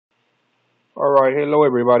All right, hello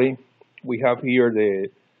everybody. We have here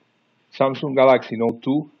the Samsung Galaxy Note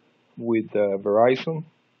 2 with Verizon.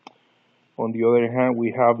 On the other hand,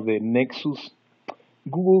 we have the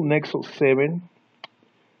Google Nexus 7.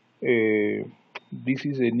 This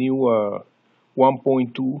is a new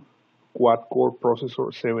 1.2 quad-core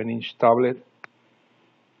processor, 7-inch tablet.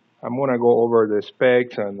 I'm gonna go over the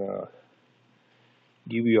specs and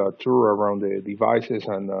give you a tour around the devices,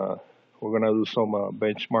 and we're gonna do some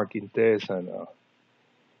benchmarking tests and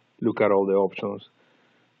look at all the options.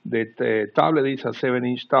 The tablet is a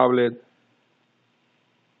 7-inch tablet.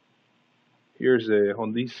 Here's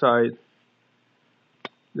on this side,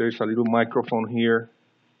 there's a little microphone here.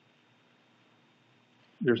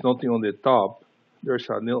 There's nothing on the top. There's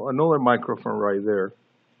another microphone right there.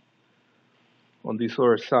 On this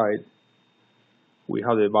other side, we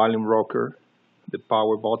have the volume rocker, the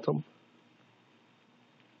power button.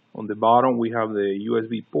 On the bottom, we have the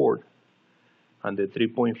USB port and the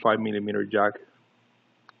 3.5 millimeter jack.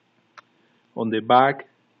 On the back,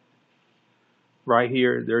 right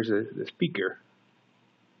here, there's the speaker,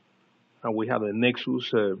 and we have the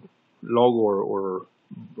Nexus logo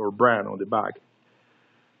or brand on the back.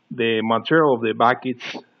 The material of the back,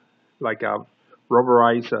 it's like a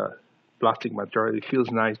rubberized plastic material. It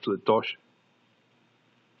feels nice to the touch.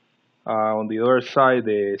 On the other side,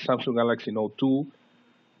 the Samsung Galaxy Note 2,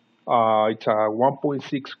 it's a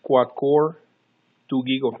 1.6 quad core, 2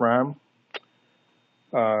 gig of RAM.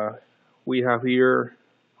 We have here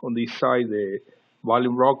on this side the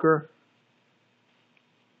volume rocker.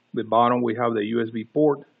 The bottom, we have the USB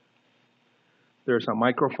port. There's a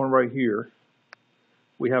microphone right here.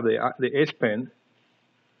 We have the S Pen.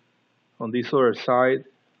 On this other side,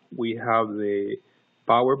 we have the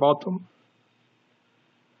power button.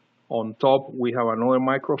 On top, we have another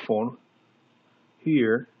microphone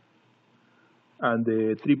here and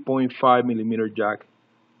the 3.5 millimeter jack.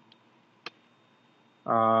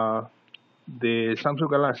 The Samsung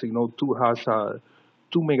Galaxy Note 2 has a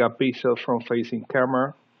 2 megapixel front-facing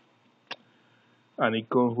camera, and it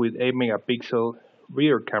comes with 8 megapixel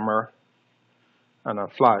rear camera and a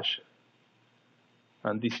flash.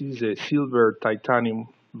 And this is a silver titanium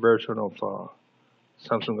version of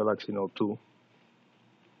Samsung Galaxy Note 2.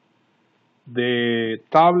 The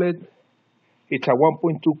tablet, it's a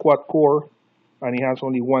 1.2 quad core, and it has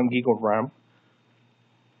only 1 gig of RAM.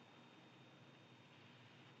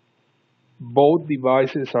 Both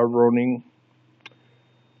devices are running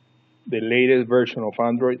the latest version of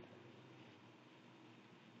Android,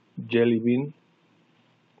 Jelly Bean.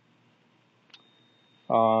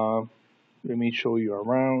 Let me show you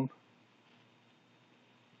around.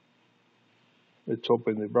 Let's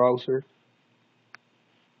open the browser.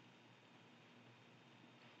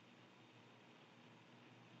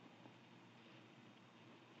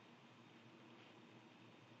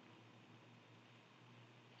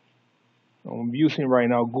 I'm using right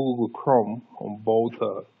now Google Chrome on both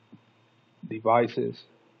devices.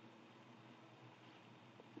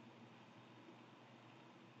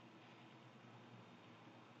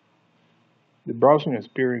 The browsing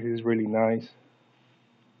experience is really nice.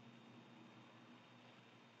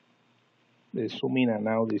 The zoom in and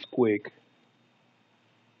out is quick.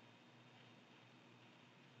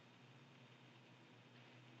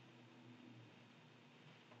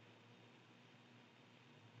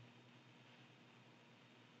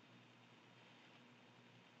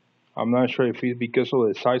 I'm not sure if it's because of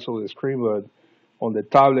the size of the screen, but on the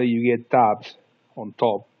tablet you get tabs on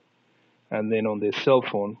top, and then on the cell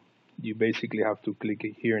phone you basically have to click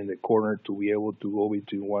it here in the corner to be able to go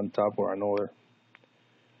between one tab or another.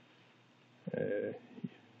 You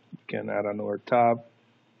can add another tab.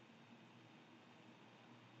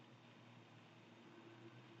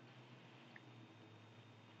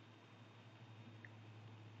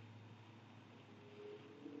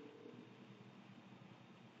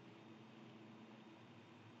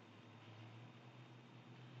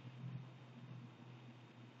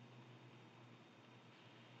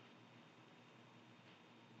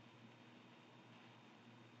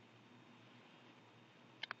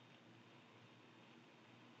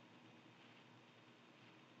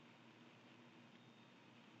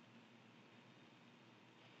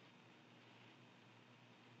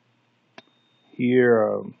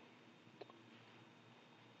 Here,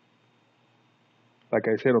 like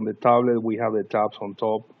I said, on the tablet we have the tabs on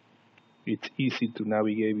top. It's easy to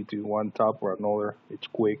navigate between one tab or another. It's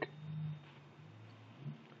quick.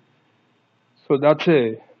 So that's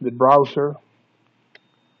the browser.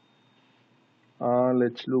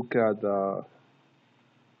 Let's look at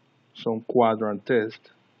some quadrant test.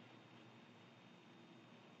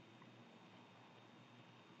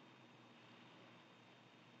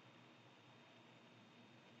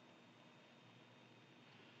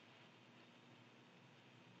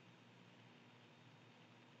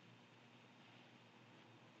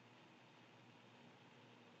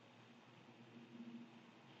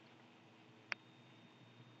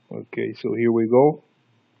 Okay, so here we go.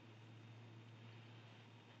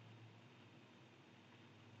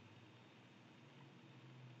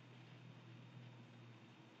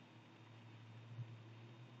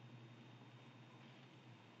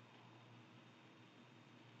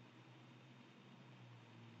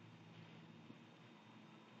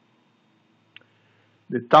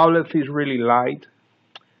 The tablet is really light.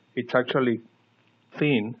 It's actually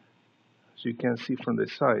thin, as you can see from the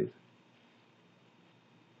side.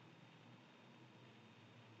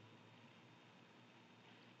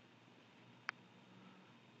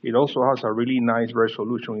 It also has a really nice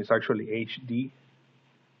resolution. It's actually HD.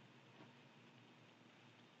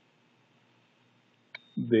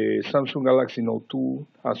 The Samsung Galaxy Note 2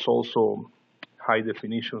 has also high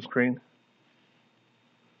definition screen.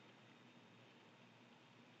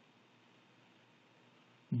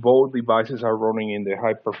 Both devices are running in the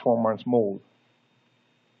high performance mode.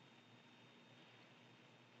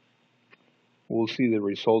 We'll see the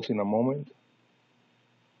results in a moment.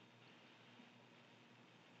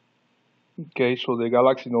 Okay, so the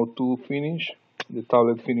Galaxy Note 2 finished. The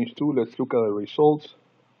tablet finished too. Let's look at the results.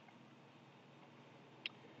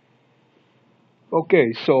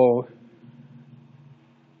 Okay, so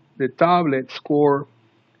the tablet scored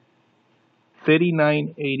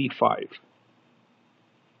 3985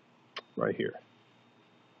 right here.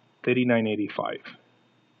 3985.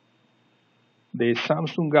 The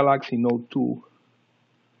Samsung Galaxy Note 2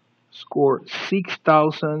 scored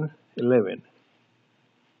 6011.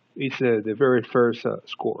 It's the very first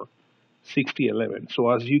score, 6011. So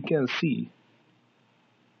as you can see,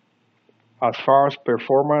 as far as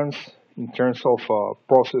performance in terms of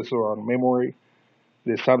processor and memory,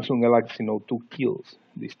 the Samsung Galaxy Note 2 kills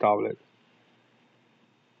this tablet.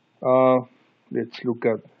 Let's look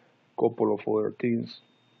at a couple of other things.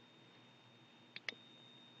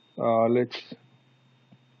 Let's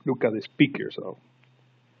look at the speakers.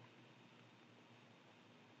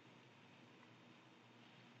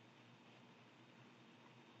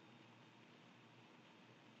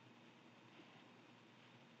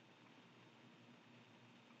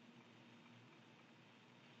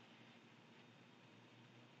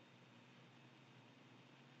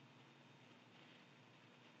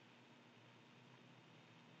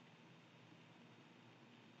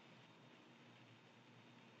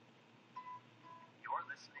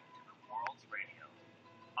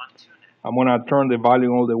 I'm gonna turn the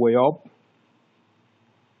volume all the way up.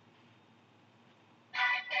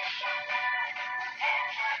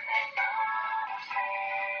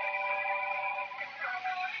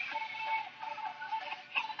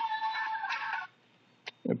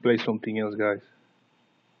 And play something else, guys.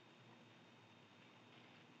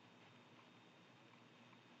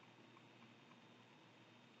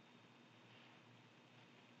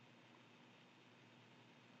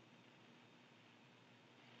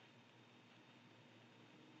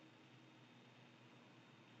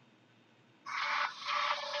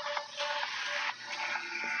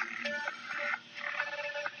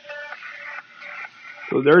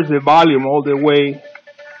 So there's the volume all the way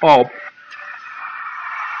up.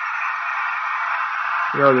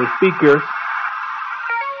 Here are the speakers.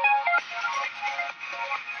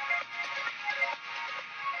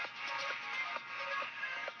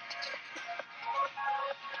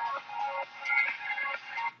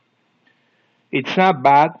 It's not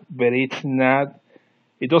bad, but it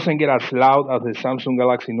doesn't get as loud as the Samsung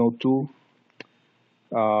Galaxy Note 2.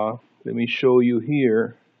 Let me show you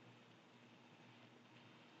here.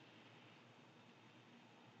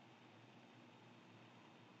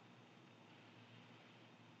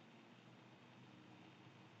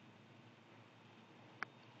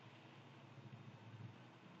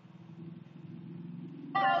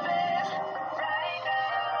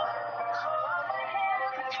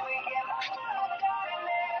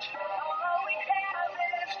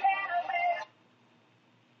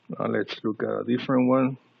 Let's look at a different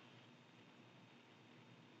one.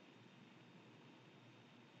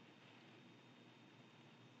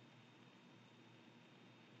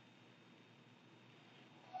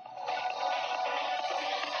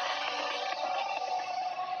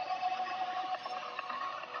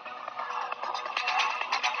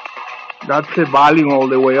 That's the volume all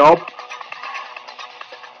the way up.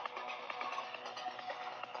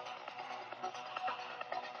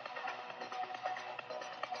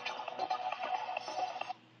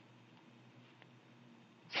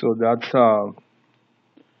 So that's a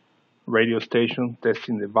radio station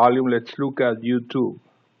testing the volume. Let's look at YouTube.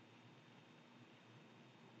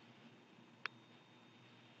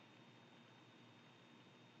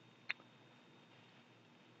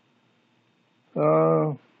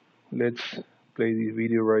 Let's play this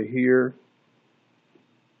video right here.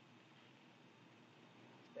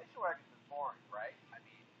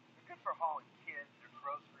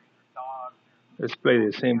 Let's play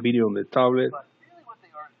the same video on the tablet.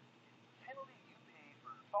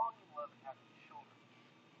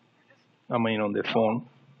 I mean on the phone.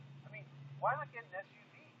 Why not get an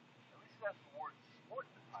SUV? At least that's the word sport.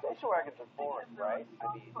 Station wagons are boring, right?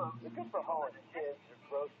 I mean, they're good for hauling kids or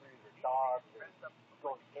groceries or dogs or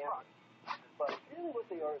going camping. But really what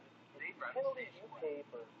they are is the penalty you pay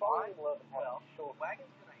for falling in love and having children.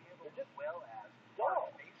 They're just well as dull.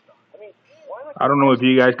 I mean, I don't know if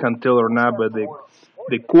you guys can tell or not, but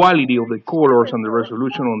the quality of the colors and the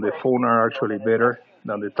resolution on the phone are actually better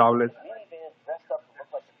than the tablet.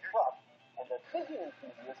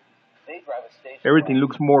 Everything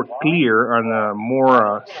looks more clear and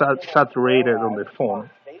more saturated on the phone.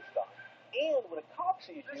 And when a cop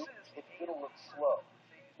sees you, it's going to look slow.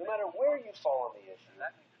 No matter where you fall on the issue,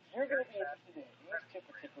 you're going to be interested in these two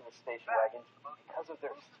particular station wagons because of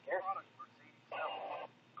their scarcity.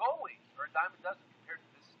 Going or a dime a dozen compared to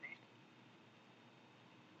this station.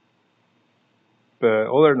 But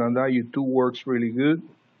other than that, YouTube works really good.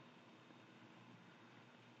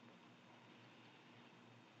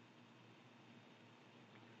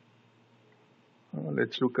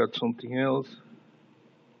 Let's look at something else.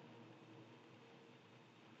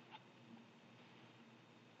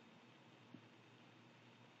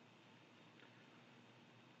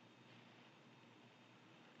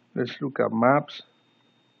 Let's look at maps.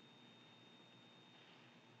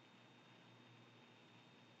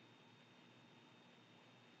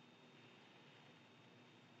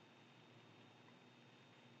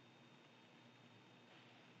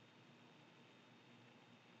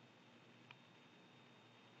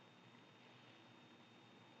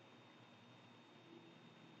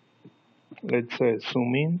 Let's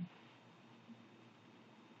zoom in.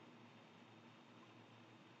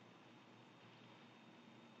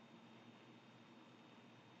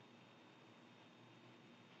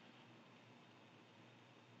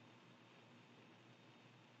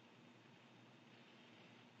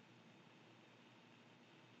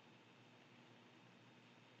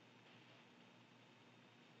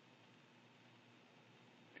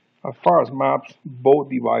 As far as maps, both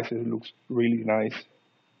devices looks really nice.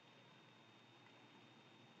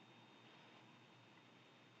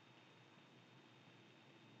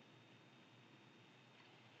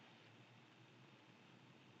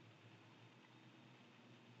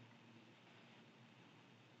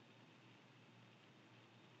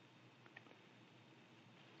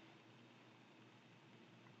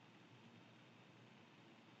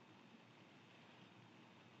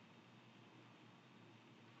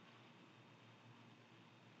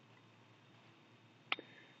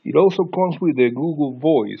 It also comes with the Google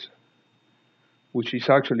Voice, which is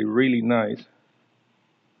actually really nice.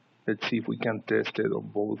 Let's see if we can test it on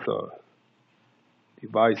both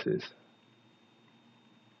devices.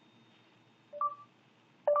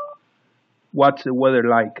 What's the weather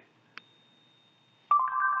like?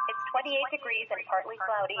 It's 28 degrees and partly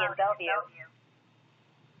cloudy in Bellevue.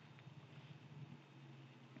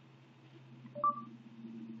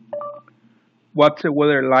 What's the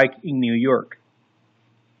weather like in New York?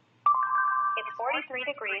 It's 43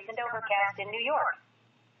 degrees and overcast in New York.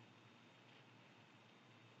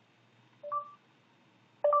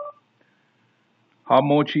 How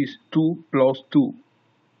much is 2 plus 2?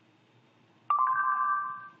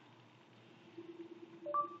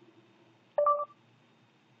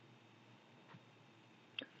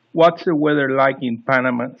 What's the weather like in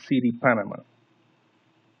Panama City, Panama?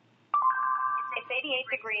 It's 88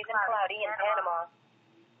 degrees and cloudy in Panama.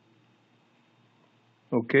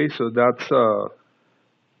 Okay, so that's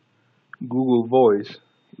Google Voice.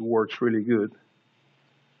 It works really good.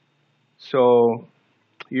 So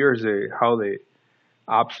here's how the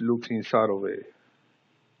apps looks inside of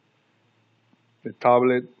the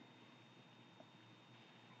tablet.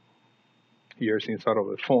 Here's inside of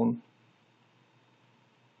the phone.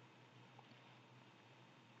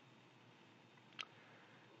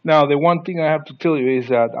 Now, the one thing I have to tell you is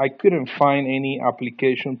that I couldn't find any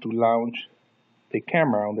application to launch the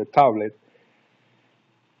camera on the tablet.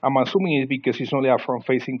 I'm assuming it's because it's only a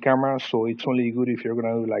front-facing camera, so it's only good if you're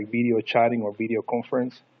gonna do like video chatting or video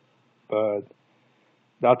conference. But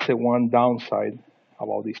that's the one downside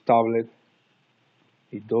about this tablet.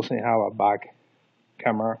 It doesn't have a back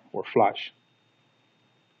camera or flash.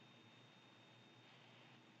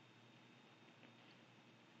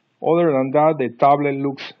 Other than that, the tablet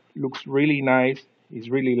looks really nice. It's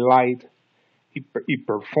really light. It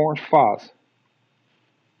performs fast.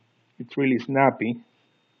 It's really snappy.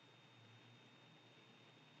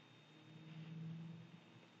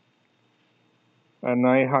 and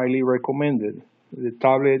I highly recommend it. The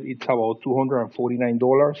tablet, it's about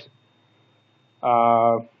 $249.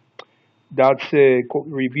 That's a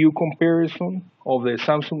review comparison of the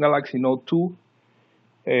Samsung Galaxy Note 2,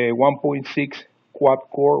 1.6 quad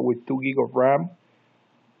core with 2 gig of RAM,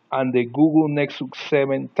 and the Google Nexus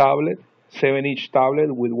 7 tablet, 7-inch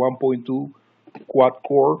tablet with 1.2 quad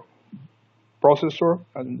core processor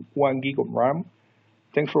and 1 gig of RAM.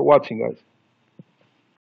 Thanks for watching, guys.